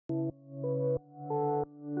Hi,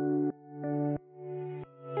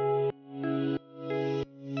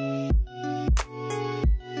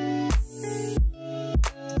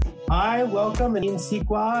 welcome, and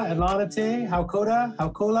Sikwa, Atlante, Haukoda,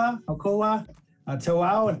 Haukola, Haukoa,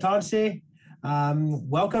 Toao, and Tonse.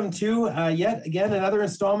 Welcome to yet again another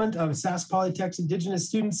installment of Sask Polytech's Indigenous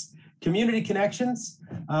Students Community Connections.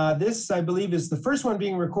 This, I believe, is the first one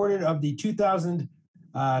being recorded of the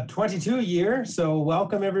 2022 year. So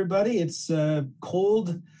welcome, everybody. It's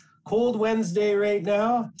cold Wednesday right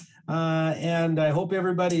now, and I hope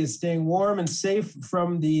everybody is staying warm and safe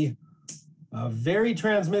from the very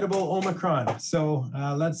transmittable Omicron. So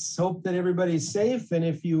let's hope that everybody's safe, and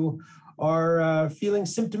if you are feeling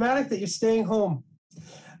symptomatic, that you're staying home.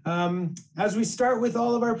 As we start with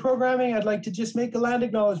all of our programming, I'd like to just make a land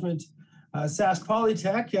acknowledgement. Sask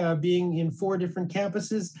Polytech, being in 4 different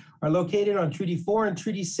campuses, are located on Treaty 4 and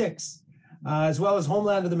Treaty 6. As well as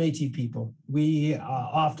homeland of the Métis people. We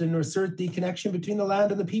often assert the connection between the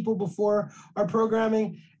land and the people before our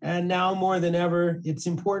programming, and now more than ever, it's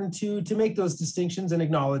important to make those distinctions and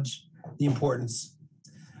acknowledge the importance.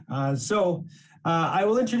 I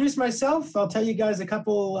will introduce myself. I'll tell you guys a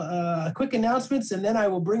couple quick announcements, and then I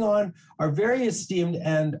will bring on our very esteemed,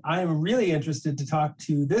 and I am really interested to talk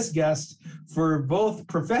to this guest for both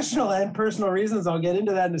professional and personal reasons. I'll get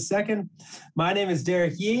into that in a second. My name is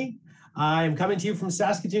Derek Yee. I'm coming to you from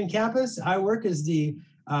Saskatoon campus. I work as the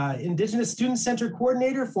Indigenous Student Center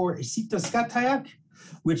Coordinator for Isitoskatayak,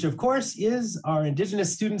 which of course is our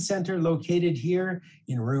Indigenous Student Center located here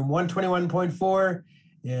in room 121.4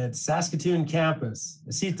 at Saskatoon campus.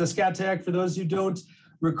 Isitoskatayak, for those who don't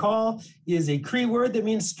recall, is a Cree word that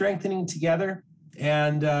means strengthening together.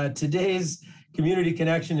 And today's community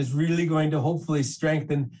connection is really going to hopefully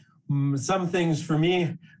strengthen some things for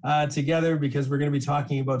me together, because we're going to be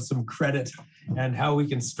talking about some credit and how we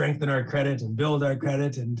can strengthen our credit and build our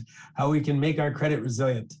credit and how we can make our credit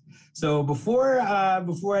resilient. So before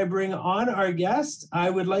I bring on our guest, I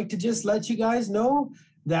would like to just let you guys know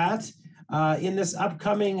that in this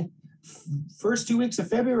upcoming first 2 weeks of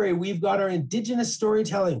February, we've got our Indigenous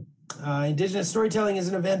Storytelling. Indigenous Storytelling is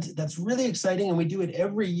an event that's really exciting, and we do it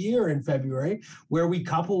every year in February, where we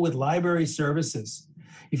couple with library services.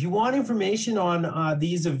 If you want information on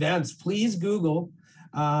these events, please Google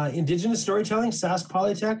Indigenous Storytelling, Sask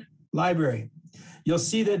Polytech Library. You'll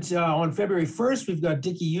see that on February 1st, we've got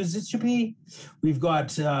Dickie Uzichipi. We've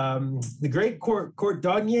got the great Court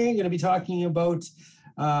Dognier going to be talking about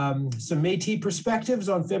some Métis perspectives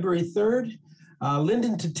on February 3rd.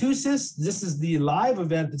 Lyndon Tatusis, this is the live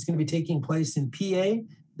event that's going to be taking place in PA.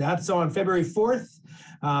 That's on February 4th.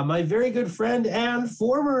 My very good friend and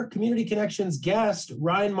former Community Connections guest,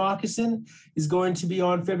 Ryan Moccasin, is going to be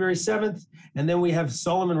on February 7th. And then we have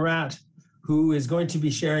Solomon Rat, who is going to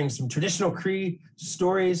be sharing some traditional Cree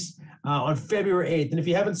stories on February 8th. And if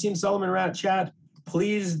you haven't seen Solomon Rat chat,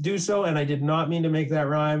 please do so. And I did not mean to make that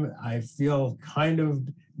rhyme. I feel kind of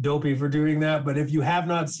dopey for doing that. But if you have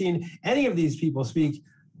not seen any of these people speak,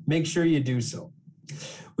 make sure you do so.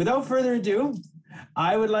 Without further ado,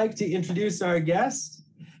 I would like to introduce our guest.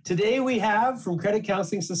 Today we have from Credit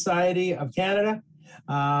Counselling Society of Canada,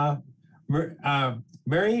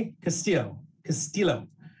 Mary Castillo.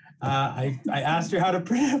 I asked her how to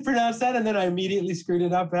pronounce that, and then I immediately screwed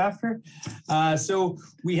it up after. So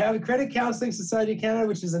we have the Credit Counselling Society of Canada,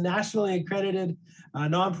 which is a nationally accredited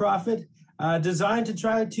nonprofit designed to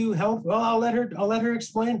try to help. Well, I'll let her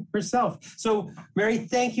explain herself. So Mary,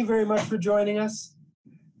 thank you very much for joining us.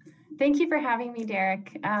 Thank you for having me,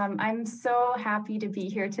 Derek. I'm so happy to be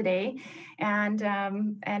here today, and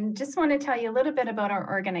just want to tell you a little bit about our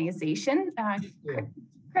organization.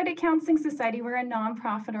 Credit Counselling Society, we're a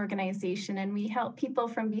nonprofit organization, and we help people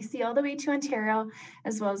from BC all the way to Ontario,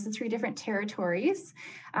 as well as the 3 different territories.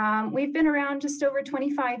 We've been around just over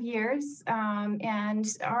 25 years,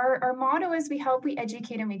 and our motto is we help, we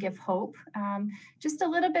educate, and we give hope. Just a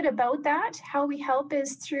little bit about that. How we help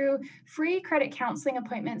is through free credit counseling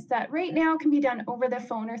appointments that right now can be done over the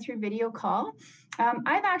phone or through video call.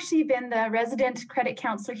 I've actually been the resident credit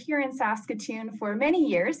counselor here in Saskatoon for many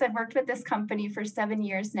years. I've worked with this company for 7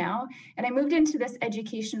 years now, and I moved into this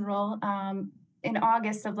education role in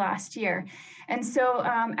August of last year. And so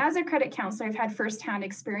as a credit counselor, I've had firsthand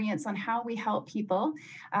experience on how we help people.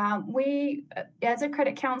 As a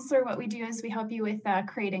credit counselor, what we do is we help you with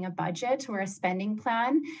creating a budget or a spending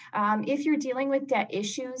plan. If you're dealing with debt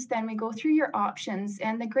issues, then we go through your options.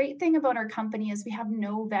 And the great thing about our company is we have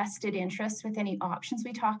no vested interest with any options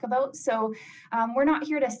we talk about. So we're not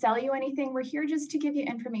here to sell you anything. We're here just to give you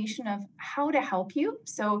information of how to help you.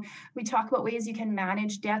 So we talk about ways you can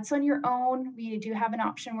manage debts on your own. We we do have an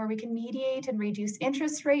option where we can mediate and reduce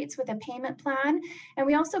interest rates with a payment plan. And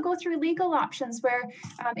we also go through legal options where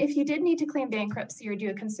if you did need to claim bankruptcy or do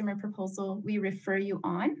a consumer proposal, we refer you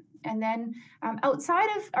on. And then outside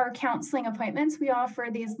of our counseling appointments, we offer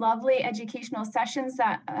these lovely educational sessions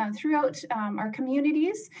that throughout our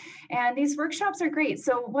communities. And these workshops are great.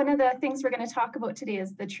 So one of the things we're going to talk about today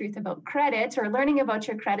is the truth about credit, or learning about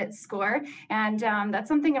your credit score. And that's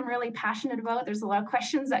something I'm really passionate about. There's a lot of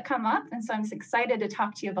questions that come up. And so I'm excited to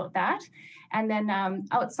talk to you about that. And then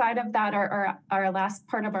outside of that, our last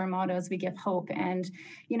part of our motto is we give hope. And,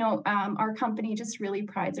 you know, our company just really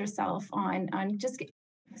prides ourselves on just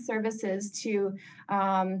services to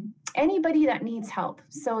anybody that needs help.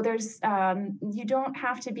 So there's you don't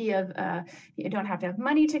have to have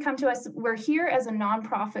money to come to us. We're here as a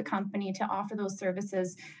nonprofit company to offer those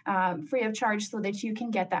services free of charge, so that you can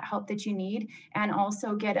get that help that you need, and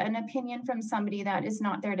also get an opinion from somebody that is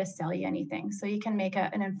not there to sell you anything, so you can make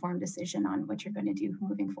an informed decision on what you're going to do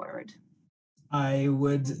moving forward. I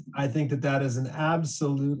think that is an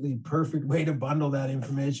absolutely perfect way to bundle that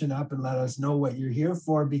information up and let us know what you're here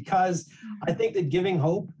for, because I think that giving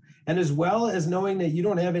hope, and as well as knowing that you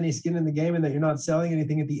don't have any skin in the game and that you're not selling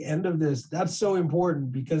anything at the end of this, that's so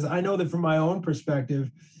important, because I know that from my own perspective,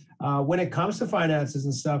 when it comes to finances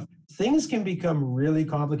and stuff, things can become really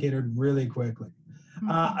complicated really quickly.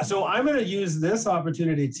 So I'm going to use this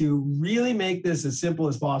opportunity to really make this as simple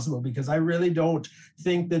as possible, because I really don't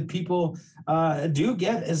think that people do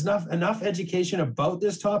get enough education about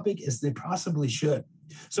this topic as they possibly should.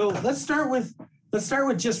 So let's start with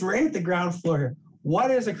just right at the ground floor here. What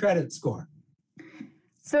is a credit score?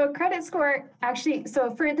 So a credit score, actually,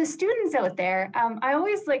 so for the students out there, I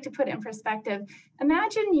always like to put it in perspective.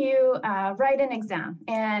 Imagine you write an exam,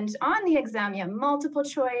 and on the exam, you have multiple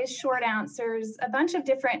choice, short answers, a bunch of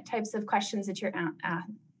different types of questions that you're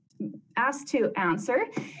asked to answer,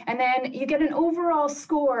 and then you get an overall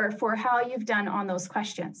score for how you've done on those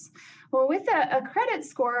questions. Well, with a credit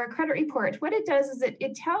score, a credit report, what it does is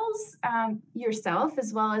it tells yourself,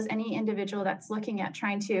 as well as any individual that's looking at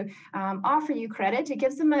trying to offer you credit, it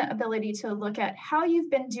gives them an ability to look at how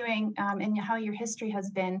you've been doing and how your history has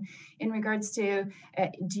been in regards to,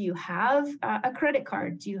 do you have a credit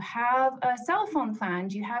card? Do you have a cell phone plan?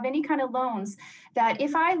 Do you have any kind of loans that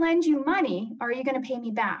if I lend you money, are you going to pay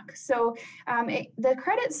me back? So the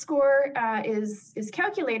credit score is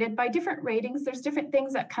calculated by different ratings. There's different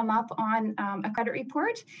things that come up on a credit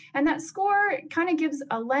report, and that score kind of gives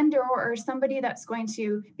a lender or somebody that's going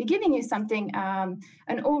to be giving you something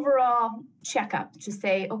an overall checkup to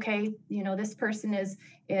say, okay, you know, this person is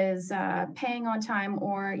paying on time,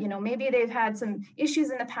 or, you know, maybe they've had some issues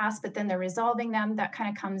in the past, but then they're resolving them. That kind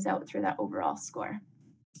of comes out through that overall score.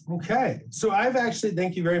 Okay, so I've actually,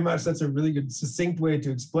 thank you very much. That's a really good, succinct way to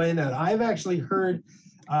explain that. I've actually heard,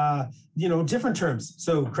 different terms.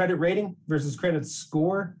 So credit rating versus credit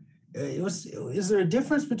score. Is there a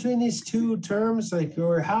difference between these two terms,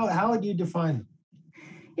 or how would you define them?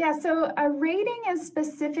 Yeah, so a rating is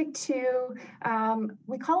specific to,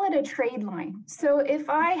 we call it a trade line. So if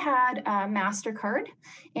I had a MasterCard,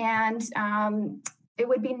 and it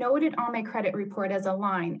would be noted on my credit report as a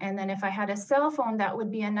line. And then if I had a cell phone, that would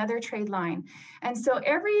be another trade line. And so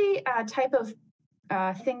every type of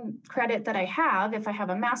credit that I have, if I have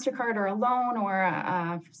a MasterCard or a loan or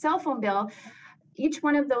a cell phone bill, each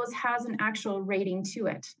one of those has an actual rating to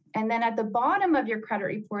it. And then at the bottom of your credit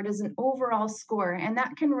report is an overall score, and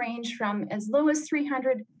that can range from as low as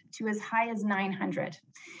 300 to as high as 900.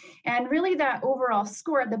 And really that overall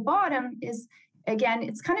score at the bottom is, again,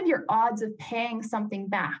 it's kind of your odds of paying something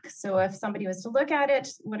back. So if somebody was to look at it,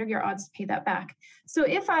 what are your odds to pay that back? So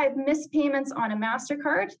if I've missed payments on a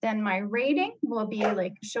MasterCard, then my rating will be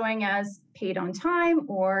like showing as paid on time,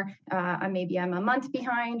 or maybe I'm a month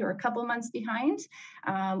behind or a couple months behind.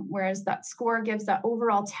 Whereas that score gives that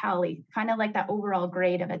overall tally, kind of like that overall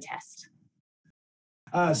grade of a test.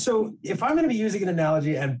 So if I'm going to be using an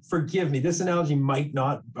analogy, and forgive me, this analogy might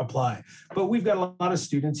not apply, but we've got a lot of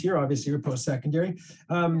students here, obviously, we're post-secondary.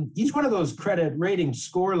 Each one of those credit rating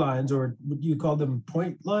score lines, or would you call them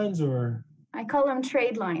point lines, or? I call them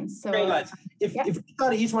trade lines. So, trade lines. If you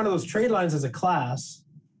thought of each one of those trade lines as a class,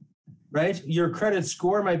 right, your credit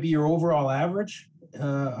score might be your overall average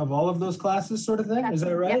of all of those classes, sort of thing. Is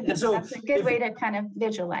that right? Yeah, and so that's a good way to kind of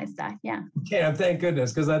visualize that. Yeah. Okay, thank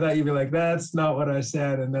goodness, because I thought you'd be like, that's not what I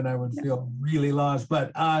said, and then I would feel really lost.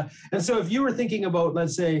 But and so if you were thinking about,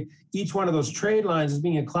 let's say, each one of those trade lines as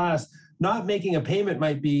being a class, not making a payment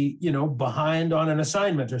might be, behind on an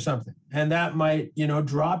assignment or something, and that might,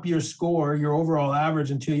 drop your score, your overall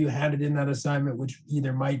average, until you handed in that assignment, which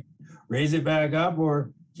either might raise it back up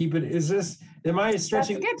or keep it. Am I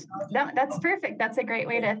stretching? That's good. No, that's perfect. That's a great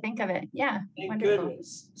way to think of it. Yeah. Thank Wonderful.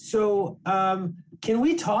 goodness. So can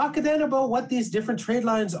we talk then about what these different trade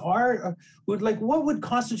lines are? What would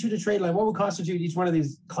constitute a trade line? What would constitute each one of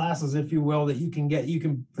these classes, if you will, that you can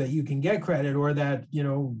get credit, or that,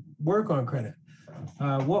 work on credit?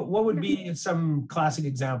 What would be some classic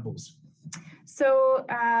examples? So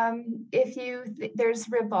there's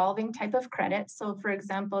revolving type of credit. So for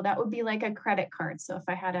example, that would be like a credit card. So if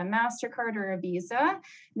I had a MasterCard or a Visa,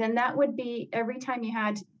 then that would be every time you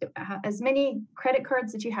had as many credit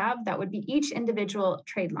cards that you have, that would be each individual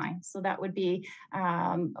trade line. So that would be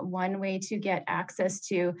one way to get access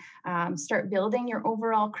to start building your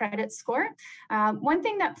overall credit score. One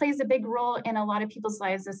thing that plays a big role in a lot of people's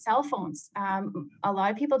lives is cell phones. A lot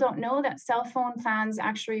of people don't know that cell phone plans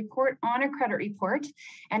actually report on a credit report,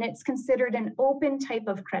 and it's considered an open type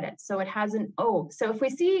of credit. So it has an O. So if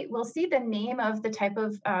we'll see the name of the type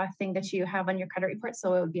of thing that you have on your credit report.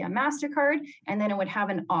 So it would be a MasterCard, and then it would have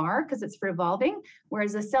an R because it's revolving,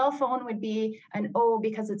 whereas a cell phone would be an O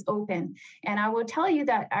because it's open. And I will tell you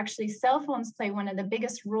that actually cell phones play one of the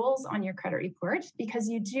biggest roles on your credit report, because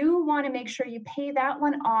you do want to make sure you pay that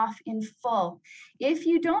one off in full. If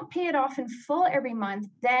you don't pay it off in full every month,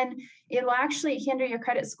 then it will actually hinder your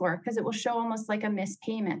credit score, because it will show almost like a missed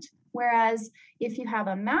payment. Whereas if you have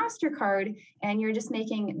a MasterCard and you're just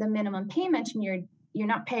making the minimum payment and you're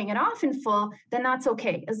not paying it off in full, then that's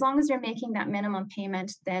okay. As long as you're making that minimum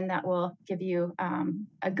payment, then that will give you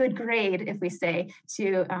a good grade, if we say,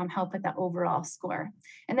 to help with that overall score.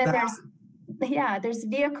 And then there's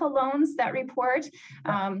vehicle loans that report,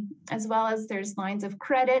 as well as there's lines of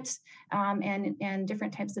credit and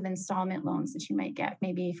different types of installment loans that you might get,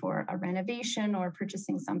 maybe for a renovation or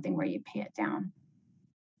purchasing something where you pay it down.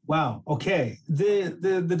 Wow. Okay.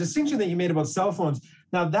 The distinction that you made about cell phones,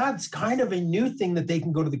 now that's kind of a new thing, that they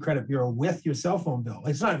can go to the credit bureau with your cell phone bill.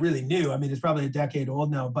 It's not really new. I mean, it's probably a decade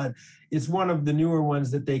old now, but it's one of the newer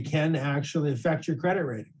ones that they can actually affect your credit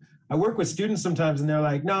rating. I work with students sometimes and they're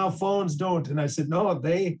like, no, phones don't. And I said, no,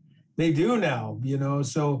 they do now,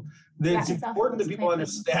 so it's important that people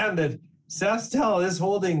understand that SaskTel is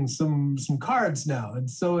holding some cards now. And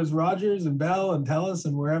so is Rogers and Bell and TELUS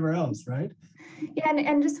and wherever else, right? Yeah,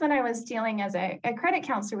 and just when I was dealing as a credit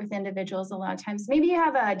counselor with individuals, a lot of times, maybe you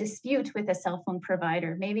have a dispute with a cell phone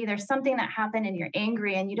provider. Maybe there's something that happened and you're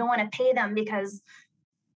angry and you don't want to pay them because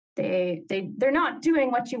they're not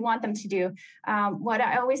doing what you want them to do. What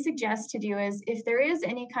I always suggest to do is, if there is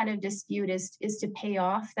any kind of dispute, is to pay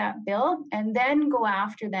off that bill and then go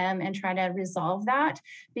after them and try to resolve that.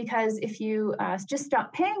 Because if you just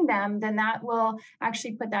stop paying them, then that will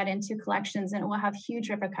actually put that into collections, and it will have huge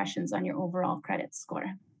repercussions on your overall credit score.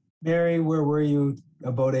 Mary, where were you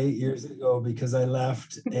about 8 years ago? Because I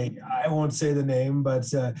left I won't say the name, but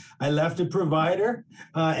I left a provider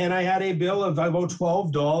and I had a bill of about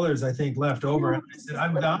 $12, I think, left over. And I said,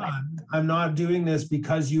 I'm done. I'm not doing this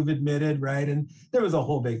because you've admitted, right? And there was a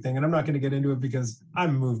whole big thing, and I'm not going to get into it because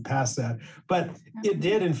I'm moved past that. But it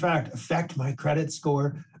did, in fact, affect my credit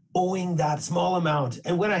score, owing that small amount.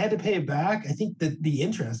 And when I had to pay it back, I think that the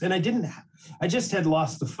interest, and I just had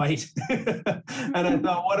lost the fight. And I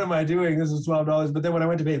thought, what am I doing? This is $12. But then when I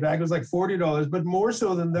went to pay it back, it was like $40. But more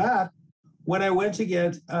so than that, when I went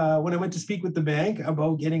to speak with the bank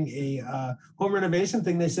about getting a home renovation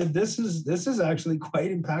thing, they said, this is actually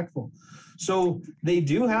quite impactful. So they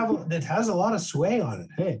do it has a lot of sway on it.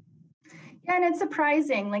 Hey. Yeah, and it's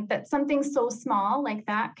surprising, like, that something so small like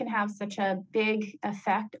that can have such a big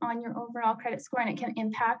effect on your overall credit score, and it can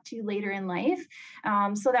impact you later in life.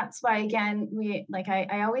 So that's why, again,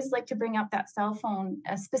 I always like to bring up that cell phone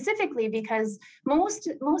specifically, because most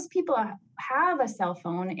people have a cell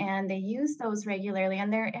phone and they use those regularly,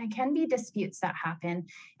 and there can be disputes that happen.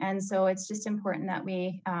 And so it's just important that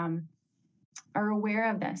we are aware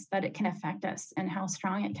of this, that it can affect us and how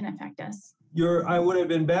strong it can affect us. I would have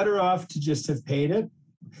been better off to just have paid it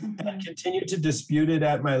and continue to dispute it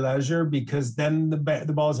at my leisure, because then the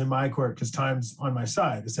ball's in my court, because time's on my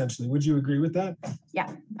side, essentially. Would you agree with that?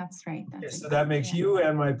 Yeah, that's right. So that makes you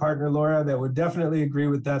and my partner, Laura, that would definitely agree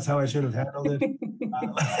with that's how I should have handled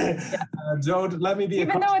it. Don't let me be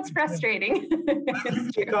even though it's frustrating.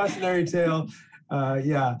 It's a cautionary tale.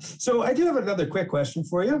 Yeah. So I do have another quick question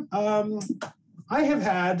for you. I have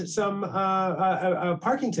had some a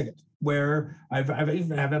parking ticket where I've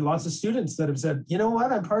had lots of students that have said, you know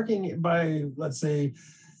what, I'm parking by, let's say,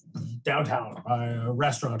 downtown by a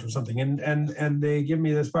restaurant or something, and they give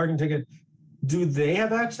me this parking ticket. Do they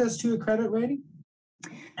have access to a credit rating?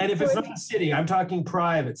 And if it's not a city, I'm talking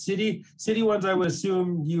private. City ones, I would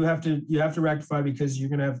assume you have to rectify, because you're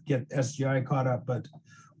going to get SGI caught up. But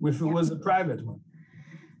if it was a private one?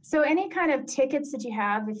 So any kind of tickets that you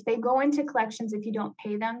have, if they go into collections, if you don't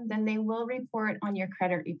pay them, then they will report on your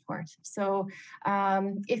credit report. So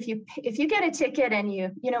if you get a ticket and you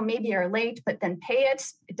maybe are late, but then pay it,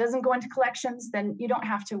 it doesn't go into collections, then you don't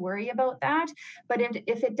have to worry about that. But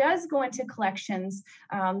if it does go into collections,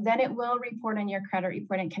 then it will report on your credit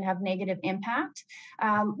report and can have negative impact.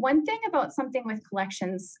 One thing about something with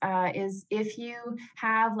collections is if you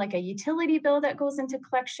have like a utility bill that goes into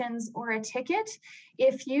collections or a ticket,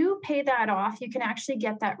 if you pay that off, you can actually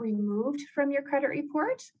get that removed from your credit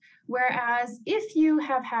report. Whereas if you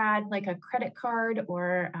have had like a credit card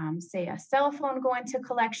or say a cell phone go into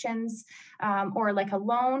collections or like a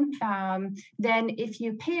loan, then if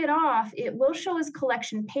you pay it off, it will show as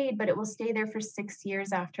collection paid, but it will stay there for 6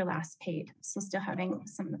 years after last paid. So still having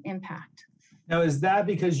some impact. Now, is that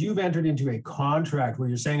because you've entered into a contract where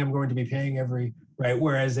you're saying I'm going to be paying right?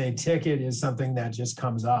 Whereas a ticket is something that just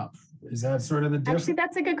comes up. Is that sort of the difference? Actually,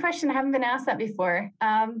 that's a good question. I haven't been asked that before.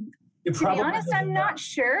 To be honest, I'm not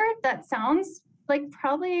sure. That sounds like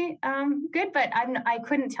probably good, but I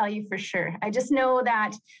couldn't tell you for sure. I just know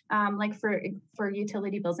that like for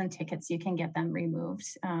utility bills and tickets, you can get them removed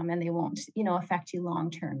and they won't, affect you long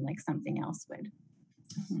term like something else would.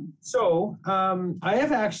 So I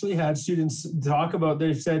have actually had students talk about,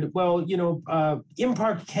 they've said, well,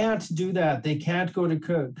 Impark can't do that. They can't go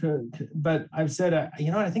to, but I've said,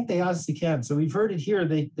 I think they honestly can. So we've heard it here.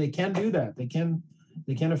 They can do that. They can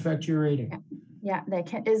affect your rating. Yeah, they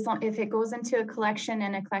can. If it goes into a collection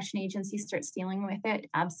and a collection agency starts dealing with it,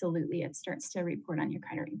 absolutely, it starts to report on your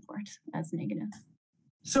credit report as negative.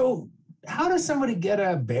 So how does somebody get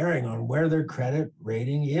a bearing on where their credit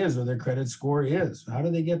rating is or their credit score is? How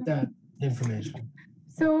do they get that information?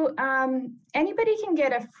 So anybody can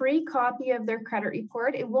get a free copy of their credit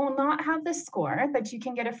report. It will not have the score, but you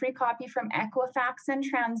can get a free copy from Equifax and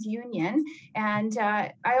TransUnion. And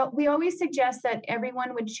we always suggest that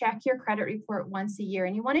everyone would check your credit report once a year.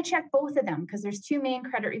 And you want to check both of them because there's two main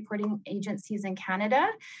credit reporting agencies in Canada.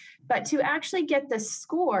 But to actually get the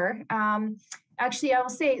score, actually, I will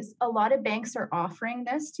say a lot of banks are offering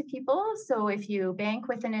this to people. So if you bank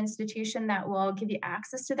with an institution that will give you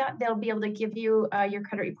access to that, they'll be able to give you your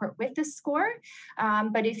credit report with the score.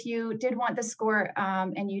 But if you did want the score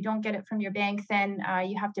and you don't get it from your bank, then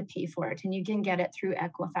you have to pay for it, and you can get it through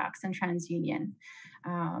Equifax and TransUnion.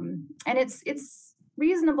 And it's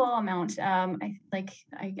reasonable amount. I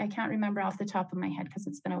can't remember off the top of my head because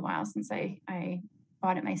it's been a while since I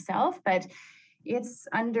bought it myself, but it's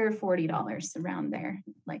under $40 around there,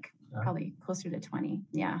 like probably closer to 20.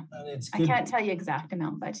 Yeah. I can't tell you exact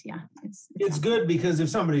amount, but yeah, it's good because if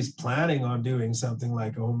somebody's planning on doing something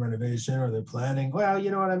like a home renovation, or they're planning, well, you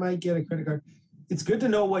know what, I might get a credit card. It's good to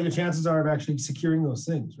know what your chances are of actually securing those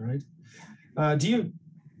things, right? Do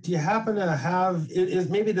you happen to have,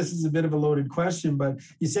 maybe this is a bit of a loaded question, but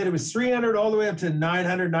you said it was 300 all the way up to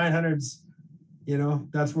 900, 900s.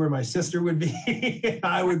 That's where my sister would be.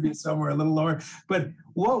 I would be somewhere a little lower. But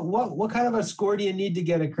what kind of a score do you need to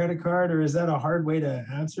get a credit card, or is that a hard way to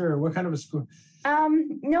answer? Or what kind of a score?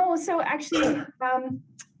 No. So actually,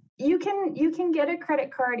 you can get a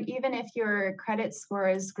credit card even if your credit score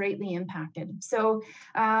is greatly impacted. So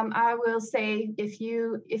I will say if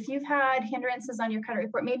you've had hindrances on your credit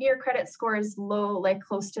report, maybe your credit score is low, like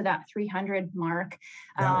close to that 300 mark,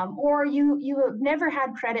 or you have never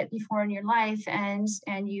had credit before in your life and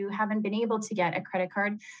you haven't been able to get a credit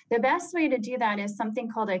card. The best way to do that is something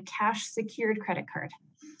called a cash secured credit card.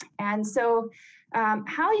 And so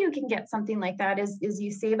how you can get something like that is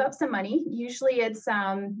you save up some money. Usually it's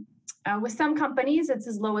with some companies, it's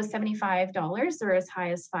as low as $75 or as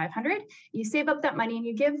high as $500. You save up that money and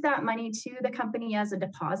you give that money to the company as a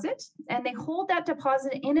deposit, and they hold that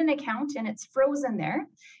deposit in an account and it's frozen there.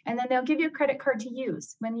 And then they'll give you a credit card to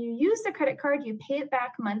use. When you use the credit card, you pay it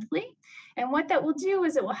back monthly. And what that will do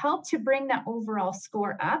is it will help to bring that overall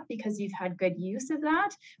score up because you've had good use of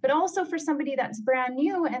that. But also for somebody that's brand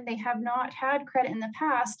new and they have not had credit in the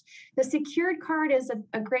past, the secured card is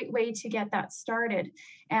a great way to get that started.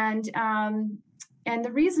 And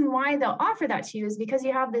the reason why they'll offer that to you is because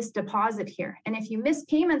you have this deposit here. And if you miss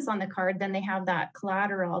payments on the card, then they have that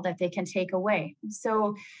collateral that they can take away.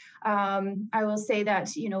 So I will say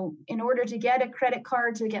that, in order to get a credit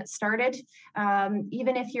card to get started,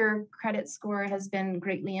 even if your credit score has been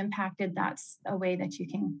greatly impacted, that's a way that you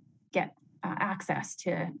can get access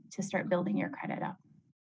to start building your credit up.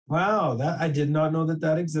 Wow, I did not know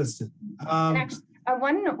that existed.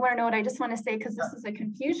 One more note I just want to say, because this is a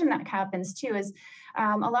confusion that happens too, is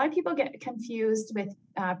a lot of people get confused with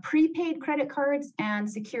prepaid credit cards and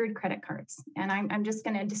secured credit cards. And I'm just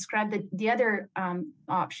going to describe the other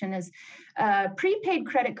option is prepaid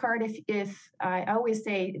credit card. If I always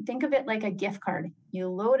say, think of it like a gift card. You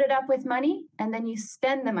load it up with money and then you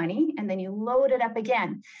spend the money and then you load it up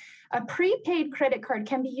again. A prepaid credit card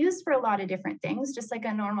can be used for a lot of different things, just like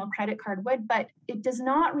a normal credit card would, but it does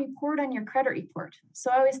not report on your credit report. So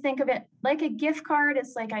I always think of it like a gift card.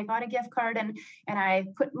 It's like I got a gift card and I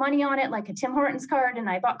put money on it like a Tim Hortons card and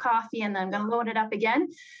I bought coffee and then I'm going to load it up again.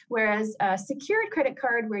 Whereas a secured credit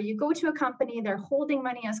card where you go to a company, they're holding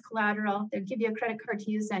money as collateral, they'll give you a credit card to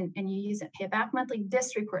use and you use it, pay it back monthly,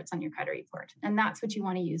 this reports on your credit report. And that's what you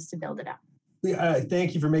want to use to build it up.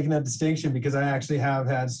 Thank you for making that distinction, because I actually have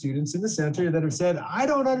had students in the center that have said, I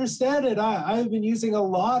don't understand it. I've been using a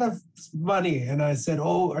lot of money. And I said,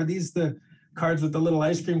 oh, are these the cards with the little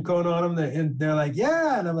ice cream cone on them? And they're like,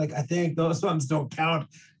 yeah. And I'm like, I think those ones don't count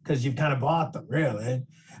because you've kind of bought them, really.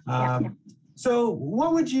 So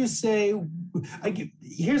what would you say?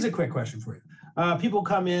 Here's a quick question for you. People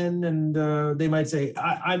come in and they might say,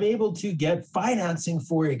 I'm able to get financing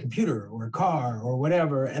for a computer or a car or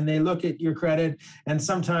whatever. And they look at your credit, and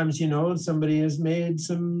sometimes, somebody has made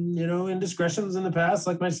some, indiscretions in the past,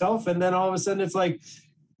 like myself. And then all of a sudden it's like,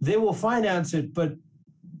 they will finance it. But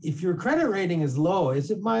if your credit rating is low, is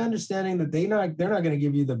it my understanding that they're not going to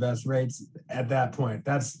give you the best rates at that point?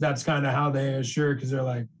 That's kind of how they assure, because they're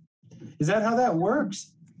like, is that how that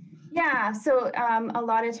works? Yeah, so a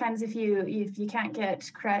lot of times if you can't get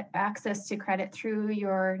access to credit through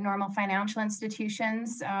your normal financial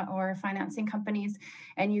institutions or financing companies,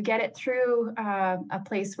 and you get it through a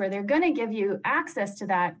place where they're going to give you access to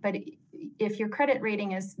that, but if your credit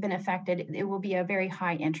rating has been affected, it will be a very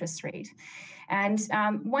high interest rate. And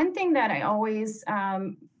one thing that I always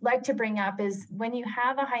like to bring up is when you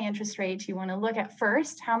have a high interest rate, you want to look at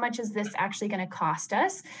first, how much is this actually going to cost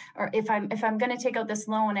us? Or if I'm going to take out this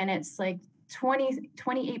loan and it's like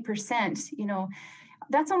 28%,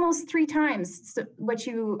 that's almost 3 times what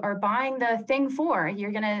you are buying the thing for.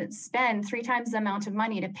 You're going to spend 3 times the amount of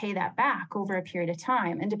money to pay that back over a period of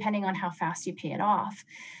time, and depending on how fast you pay it off.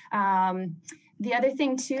 The other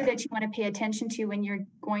thing too that you want to pay attention to when you're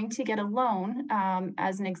going to get a loan,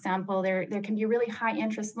 as an example, there can be really high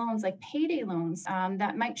interest loans like payday loans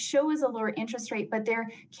that might show as a lower interest rate, but they're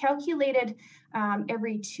calculated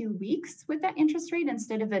every 2 weeks with that interest rate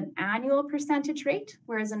instead of an annual percentage rate,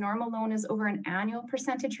 whereas a normal loan is over an annual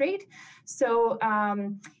percentage rate. So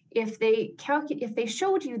if they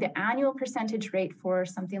showed you the annual percentage rate for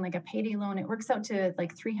something like a payday loan, it works out to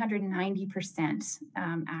like 390%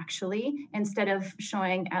 actually, instead of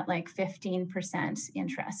showing at like 15%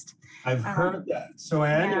 interest. I've heard that. So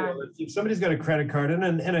annual, if somebody's got a credit card and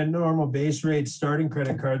a normal base rate starting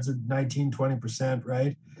credit cards are 19-20%,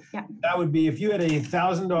 right? Yeah. That would be if you had a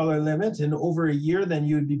 $1,000 limit and over a year, then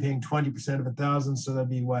you would be paying 20% of $1,000. So that'd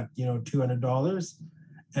be what, $200,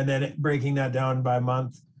 and then breaking that down by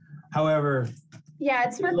month. However, yeah,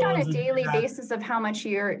 it's worked on a daily basis of how much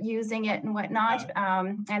you're using it and whatnot.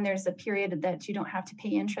 And there's a period that you don't have to pay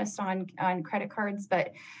interest on credit cards,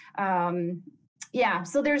 but yeah,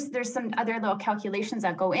 so there's some other little calculations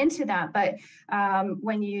that go into that. But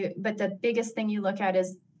but the biggest thing you look at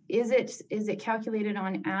is it calculated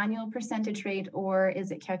on annual percentage rate, or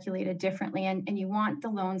is it calculated differently? And you want the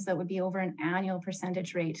loans that would be over an annual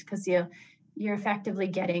percentage rate, because you're effectively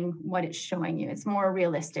getting what it's showing you. It's more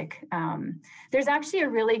realistic. There's actually a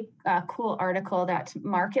really cool article that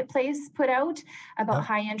Marketplace put out about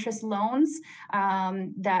high interest loans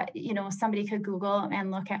that, somebody could Google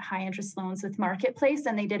and look at high interest loans with Marketplace.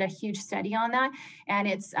 And they did a huge study on that. And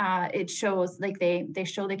it shows, like they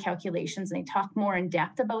show the calculations and they talk more in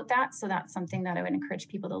depth about that. So that's something that I would encourage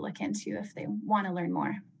people to look into if they want to learn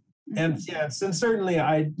more. And yes, and certainly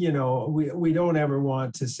we don't ever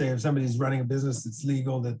want to say if somebody's running a business that's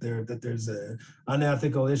legal that there's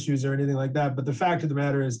unethical issues or anything like that. But the fact of the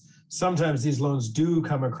matter is sometimes these loans do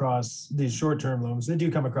come across, these short-term loans, they do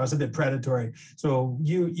come across a bit predatory. So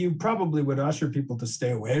you probably would usher people to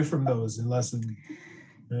stay away from those unless.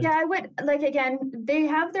 Yeah, I would, again, they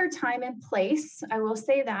have their time and place. I will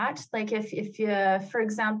say that, if you, for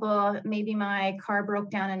example, maybe my car broke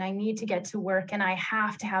down and I need to get to work and I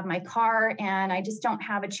have to have my car and I just don't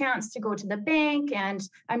have a chance to go to the bank and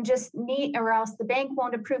I'm just or else the bank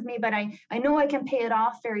won't approve me, but I know I can pay it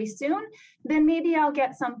off very soon, then maybe I'll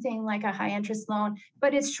get something like a high interest loan,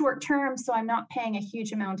 but it's short term. So I'm not paying a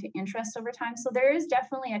huge amount of interest over time. So there is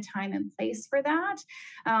definitely a time and place for that.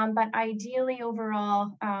 But ideally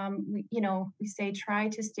overall, we say try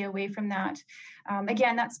to stay away from that.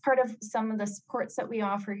 Again, that's part of some of the supports that we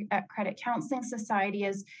offer at Credit Counseling Society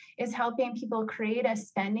is helping people create a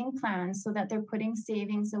spending plan so that they're putting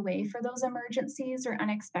savings away for those emergencies or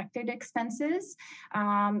unexpected expenses.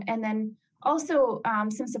 And then also,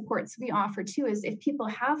 some supports we offer too is if people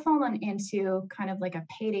have fallen into kind of like a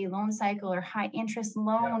payday loan cycle or high interest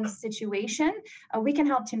loan situation, we can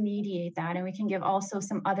help to mediate that, and we can give also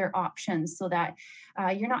some other options so that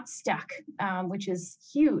you're not stuck, which is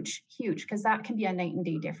huge, because that can be a night and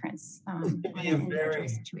day difference in an individual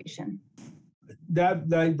situation.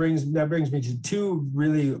 That brings me to two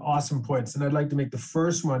really awesome points, and I'd like to make the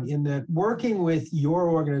first one in that working with your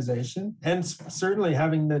organization and certainly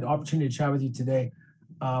having the opportunity to chat with you today.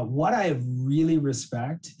 What I really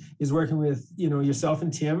respect is working with yourself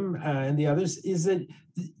and Tim and the others. Is that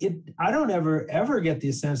I don't ever get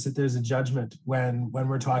the sense that there's a judgment when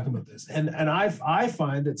we're talking about this, and I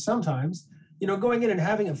find that sometimes, going in and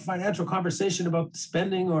having a financial conversation about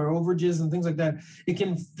spending or overages and things like that, it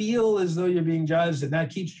can feel as though you're being judged, and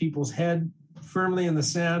that keeps people's head firmly in the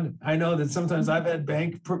sand. I know that sometimes I've had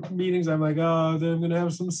bank meetings, I'm like, oh, then I'm going to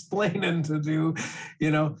have some splaining to do,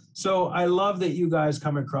 So I love that you guys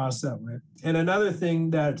come across that way. And another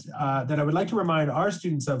thing that I would like to remind our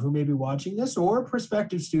students of who may be watching this, or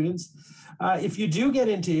prospective students, if you do get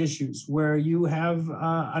into issues where you have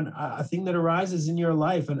a thing that arises in your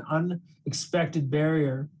life, an unexpected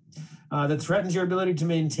barrier that threatens your ability to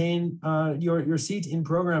maintain your seat in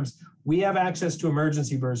programs, we have access to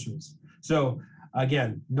emergency bursaries. So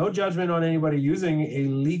again, no judgment on anybody using a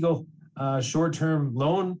legal short-term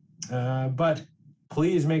loan, but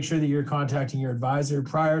please make sure that you're contacting your advisor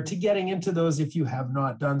prior to getting into those if you have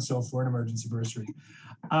not done so for an emergency bursary.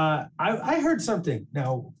 I heard something.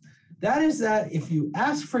 Now, that is that if you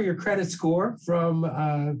ask for your credit score from,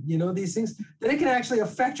 these things, then it can actually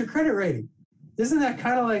affect your credit rating. Isn't that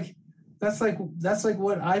kind of like, that's like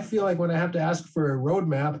what I feel like when I have to ask for a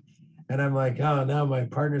roadmap and I'm like, oh, now my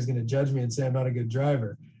partner's going to judge me and say I'm not a good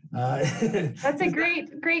driver. That's a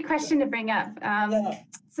great question to bring up.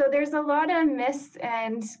 So there's a lot of myths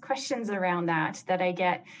and questions around that I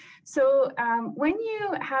get. So when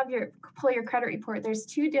you pull your credit report, there's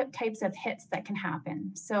two types of hits that can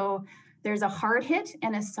happen. So there's a hard hit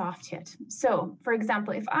and a soft hit. So for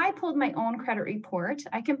example, if I pulled my own credit report,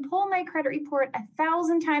 I can pull my credit report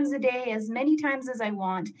 1,000 times a day, as many times as I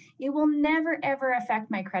want. It will never, ever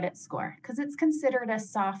affect my credit score because it's considered a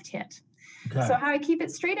soft hit. Okay. So how I keep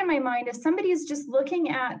it straight in my mind, if somebody is just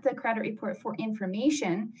looking at the credit report for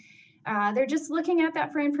information, they're just looking at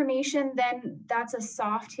that for information, then that's a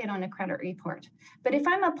soft hit on a credit report. But if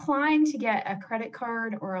I'm applying to get a credit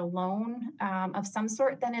card or a loan of some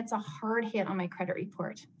sort, then it's a hard hit on my credit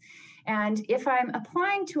report. And if I'm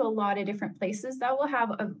applying to a lot of different places, that will have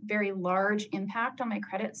a very large impact on my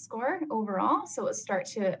credit score overall. So it'll start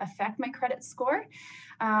to affect my credit score.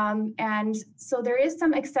 And so there is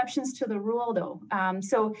some exceptions to the rule though.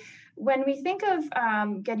 So when we think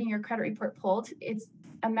of getting your credit report pulled,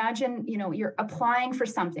 imagine, you're applying for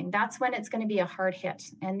something. That's when it's going to be a hard hit.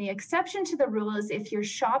 And the exception to the rule is if you're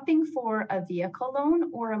shopping for a vehicle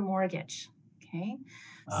loan or a mortgage. Okay.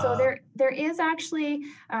 So there is actually,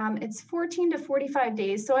 it's 14 to 45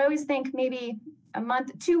 days. So I always think maybe a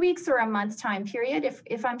month, 2 weeks or a month time period.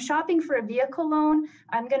 If I'm shopping for a vehicle loan,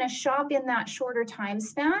 I'm going to shop in that shorter time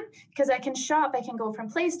span because I can go from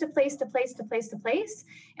place to place to place to place to place,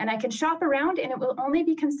 and I can shop around and it will only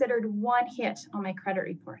be considered one hit on my credit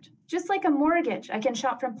report. Just like a mortgage, I can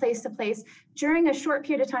shop from place to place during a short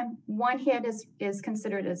period of time. One hit is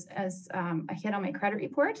considered as a hit on my credit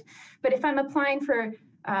report. But if I'm applying for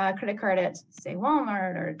credit card at, say,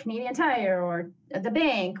 Walmart or Canadian Tire or the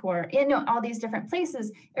bank or in all these different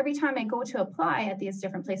places, every time I go to apply at these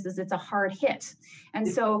different places, it's a hard hit. And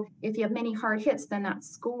so if you have many hard hits, then that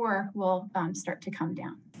score will start to come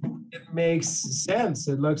down. It makes sense.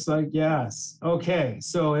 It looks like, yes. Okay.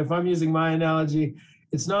 So if I'm using my analogy,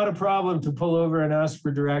 it's not a problem to pull over and ask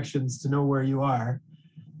for directions to know where you are.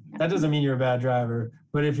 That doesn't mean you're a bad driver.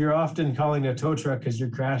 But if you're often calling a tow truck because you're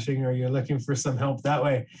crashing or you're looking for some help that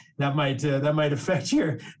way, that might affect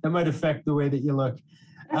the way that you look.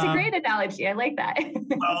 That's a great analogy. I like that.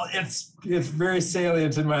 Well, it's very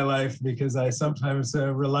salient in my life because I sometimes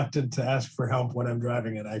reluctant to ask for help when I'm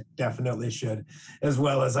driving, and I definitely should, as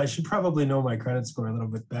well as I should probably know my credit score a little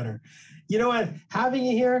bit better. You know what? Having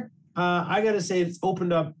you here, I got to say it's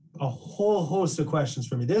opened up a whole host of questions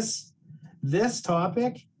for me. This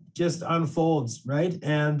topic just unfolds, right?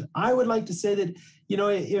 And I would like to say that, you know,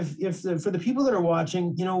 for the people that are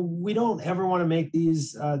watching, you know, we don't ever want to make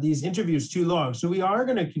these interviews too long, so we are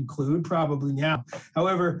going to conclude probably now.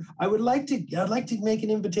 However, I'd like to make an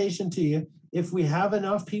invitation to you. If we have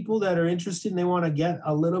enough people that are interested and they want to get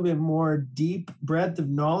a little bit more deep breadth of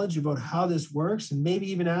knowledge about how this works, and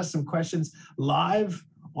maybe even ask some questions live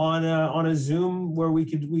on a Zoom where we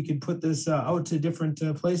could put this out to different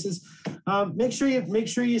places. Make sure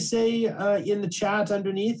you say in the chat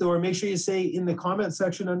underneath, or make sure you say in the comment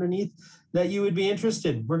section underneath that you would be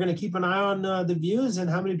interested. We're going to keep an eye on the views and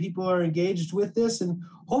how many people are engaged with this, and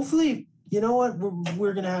hopefully, you know what,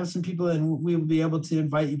 we're going to have some people, and we will be able to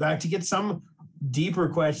invite you back to get some deeper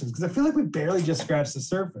questions, because I feel like we barely just scratched the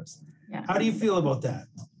surface. Yeah. How do you feel about that?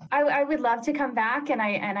 I would love to come back, and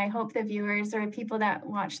I hope the viewers or people that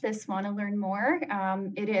watch this want to learn more.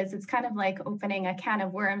 It's kind of like opening a can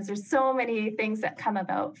of worms. There's so many things that come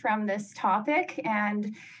about from this topic,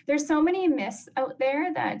 and there's so many myths out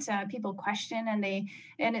there that people question,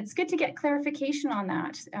 and it's good to get clarification on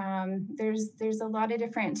that. There's a lot of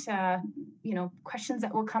different questions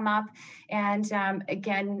that will come up, and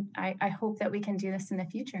again, I hope that we can do this in the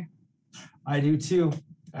future. I do too.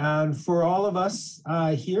 And for all of us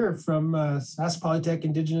here from Sask Polytech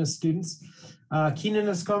Indigenous students, Keenan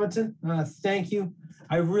is Commmunity, thank you.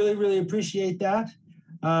 I really, really appreciate that.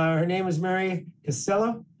 Her name is Mary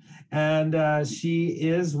Castillo, and she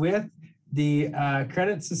is with the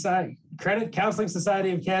Credit Counselling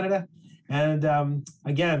Society of Canada. And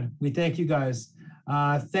again, we thank you guys.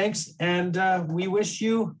 Thanks, and we wish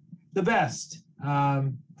you the best.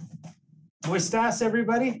 Buenas,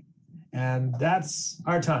 everybody. And that's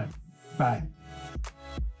our time. Bye.